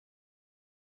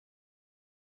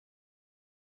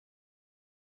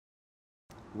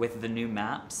With the new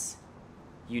maps,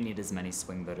 you need as many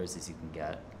swing voters as you can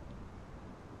get.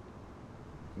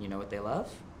 You know what they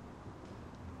love?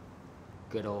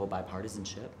 Good old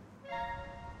bipartisanship.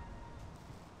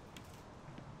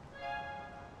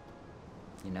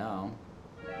 You know,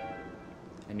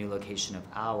 a new location of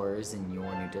ours in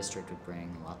your new district would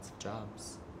bring lots of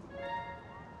jobs.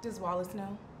 Does Wallace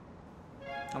know?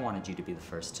 I wanted you to be the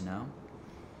first to know.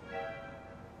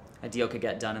 A deal could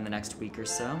get done in the next week or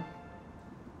so,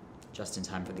 just in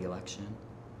time for the election.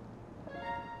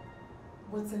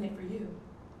 What's in it for you?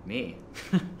 Me?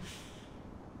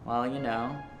 Well, you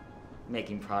know,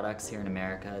 making products here in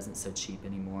America isn't so cheap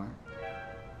anymore.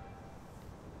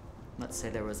 Let's say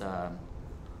there was a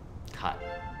cut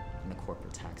in the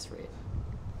corporate tax rate.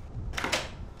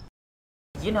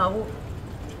 You know,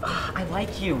 I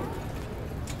like you.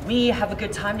 We have a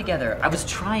good time together. I was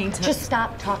trying to— Just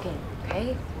stop talking,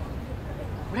 okay?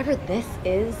 Whatever this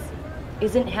is,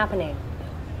 isn't happening.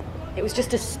 It was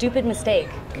just a stupid mistake.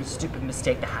 A stupid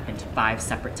mistake that happened 5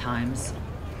 separate times.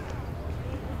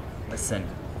 Listen,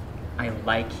 I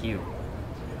like you.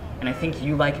 And I think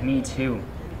you like me too.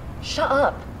 Shut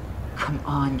up. Come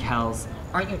on, Kels.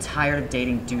 Aren't you tired of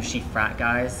dating douchey frat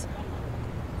guys?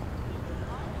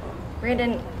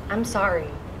 Brandon, I'm sorry.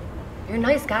 You're a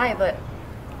nice guy, but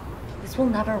this will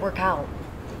never work out.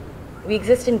 We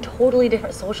exist in totally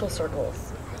different social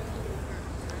circles.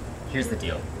 Here's the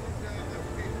deal.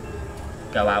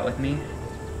 Go out with me,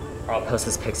 or I'll post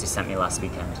this pics you sent me last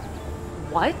weekend.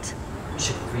 What? You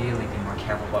should really be more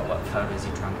careful about what photos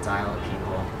you drunk dial at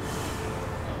people.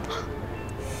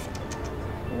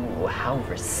 Ooh, how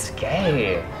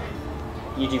risque.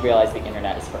 You do realize the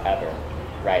internet is forever,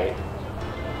 right?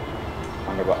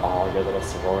 Wonder what all your little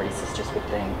sorority sisters would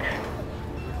think.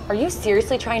 Are you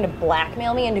seriously trying to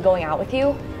blackmail me into going out with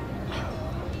you?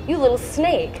 You little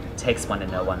snake. Takes one to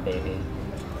know one, baby.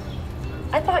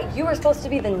 I thought you were supposed to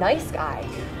be the nice guy.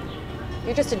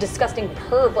 You're just a disgusting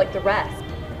perv like the rest.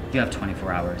 You have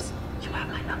 24 hours. You have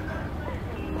my number.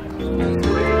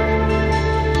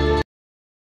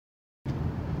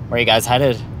 Where are you guys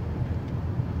headed?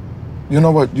 You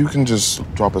know what? You can just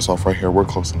drop us off right here. We're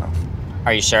close enough.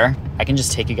 Are you sure? I can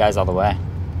just take you guys all the way.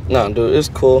 No, dude, it's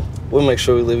cool. We'll make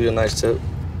sure we leave you a nice tip.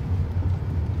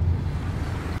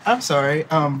 I'm sorry,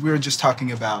 we were just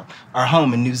talking about our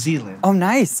home in New Zealand. Oh,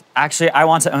 nice. Actually, I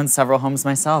want to own several homes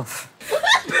myself.